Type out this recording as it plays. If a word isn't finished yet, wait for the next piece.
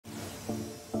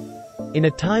In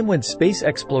a time when space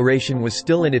exploration was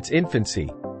still in its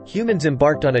infancy, humans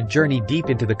embarked on a journey deep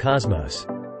into the cosmos.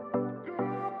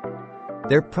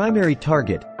 Their primary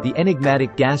target, the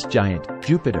enigmatic gas giant,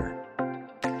 Jupiter.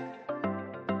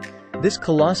 This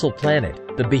colossal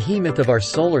planet, the behemoth of our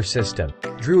solar system,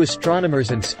 drew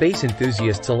astronomers and space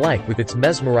enthusiasts alike with its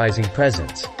mesmerizing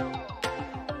presence.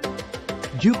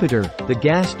 Jupiter, the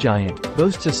gas giant,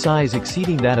 boasts a size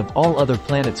exceeding that of all other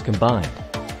planets combined.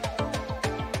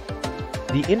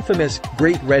 The infamous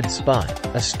Great Red Spot,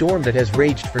 a storm that has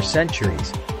raged for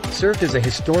centuries, served as a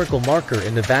historical marker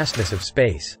in the vastness of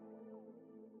space.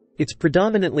 Its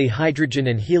predominantly hydrogen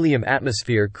and helium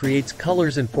atmosphere creates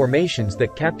colors and formations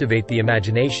that captivate the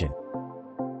imagination.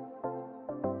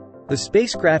 The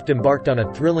spacecraft embarked on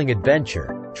a thrilling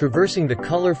adventure, traversing the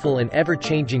colorful and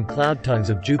ever-changing cloud tongues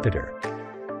of Jupiter.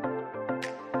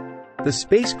 The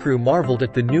space crew marveled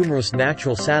at the numerous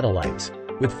natural satellites,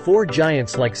 with 4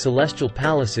 giants like celestial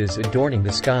palaces adorning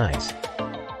the skies.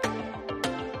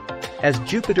 As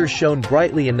Jupiter shone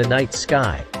brightly in the night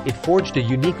sky, it forged a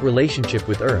unique relationship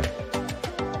with Earth.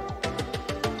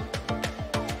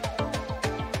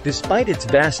 Despite its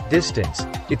vast distance,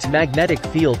 its magnetic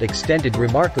field extended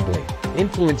remarkably,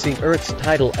 influencing Earth's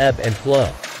tidal ebb and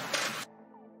flow.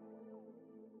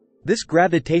 This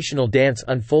gravitational dance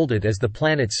unfolded as the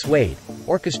planet swayed,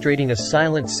 orchestrating a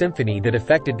silent symphony that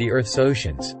affected the Earth's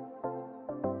oceans.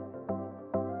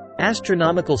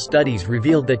 Astronomical studies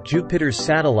revealed that Jupiter's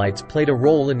satellites played a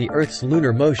role in the Earth's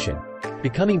lunar motion,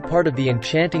 becoming part of the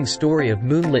enchanting story of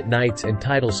moonlit nights and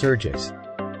tidal surges.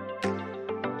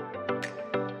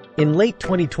 In late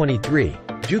 2023,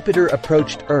 Jupiter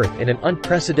approached Earth in an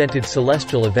unprecedented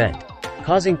celestial event,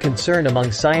 causing concern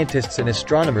among scientists and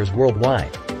astronomers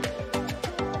worldwide.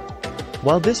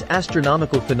 While this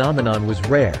astronomical phenomenon was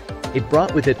rare, it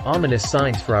brought with it ominous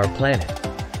signs for our planet.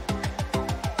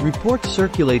 Reports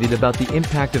circulated about the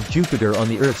impact of Jupiter on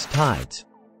the Earth's tides,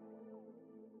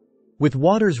 with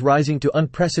waters rising to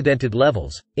unprecedented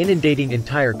levels, inundating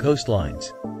entire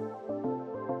coastlines.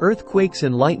 Earthquakes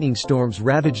and lightning storms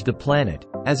ravaged the planet,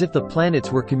 as if the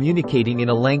planets were communicating in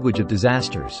a language of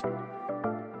disasters.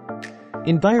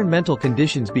 Environmental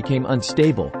conditions became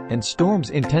unstable, and storms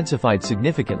intensified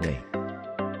significantly.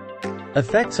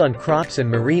 Effects on crops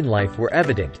and marine life were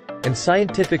evident, and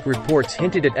scientific reports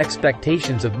hinted at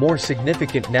expectations of more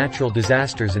significant natural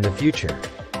disasters in the future.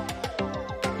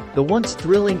 The once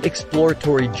thrilling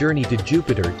exploratory journey to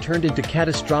Jupiter turned into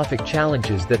catastrophic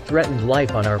challenges that threatened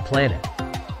life on our planet.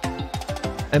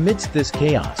 Amidst this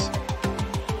chaos,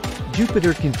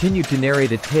 Jupiter continued to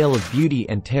narrate a tale of beauty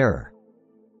and terror,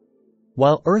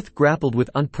 while Earth grappled with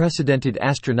unprecedented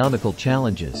astronomical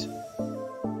challenges.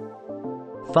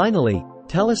 Finally,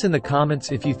 tell us in the comments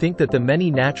if you think that the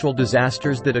many natural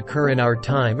disasters that occur in our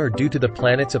time are due to the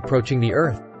planets approaching the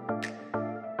Earth.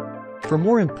 For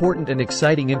more important and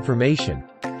exciting information,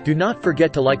 do not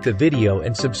forget to like the video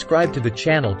and subscribe to the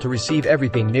channel to receive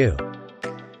everything new.